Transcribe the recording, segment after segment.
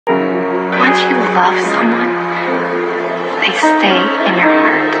once you love someone, they stay in your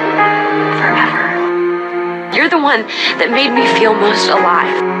heart forever. You're the one that made me feel most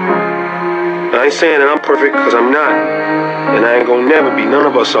alive. I ain't saying that I'm perfect, because I'm not. And I ain't gonna never be. None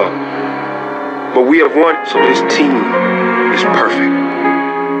of us are. But we have one, so this team is perfect.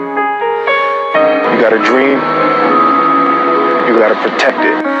 You got a dream, you gotta protect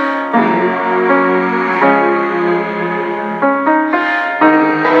it.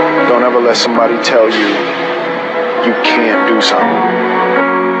 Don't ever let somebody tell you you can't do something.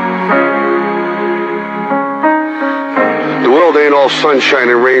 The world ain't all sunshine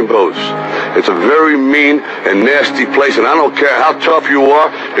and rainbows. It's a very mean and nasty place, and I don't care how tough you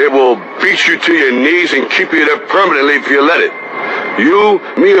are, it will beat you to your knees and keep you there permanently if you let it. You,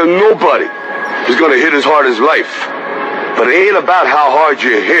 me, or nobody is gonna hit as hard as life. But it ain't about how hard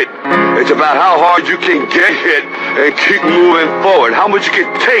you hit. It's about how hard you can get hit and keep moving forward. How much you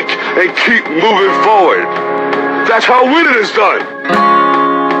can take and keep moving forward. That's how winning is done.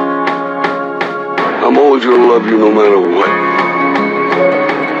 I'm always gonna love you no matter what.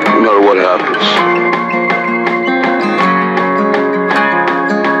 No matter what happens.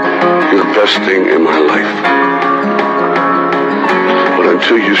 You're the best thing in my life. But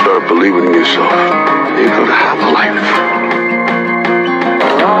until you start believing in yourself, you're gonna have a life.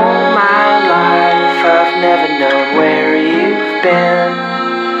 All my life I've never known where you've been.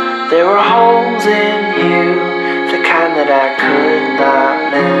 There were holes in you, the kind that I could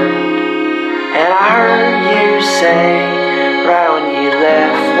not mend. And I heard you say, right when you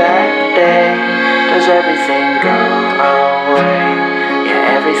left that day, does everything go away?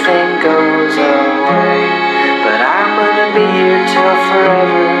 Yeah, everything goes away. But I'm gonna be here till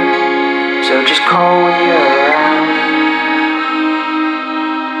forever, so just call when you're around.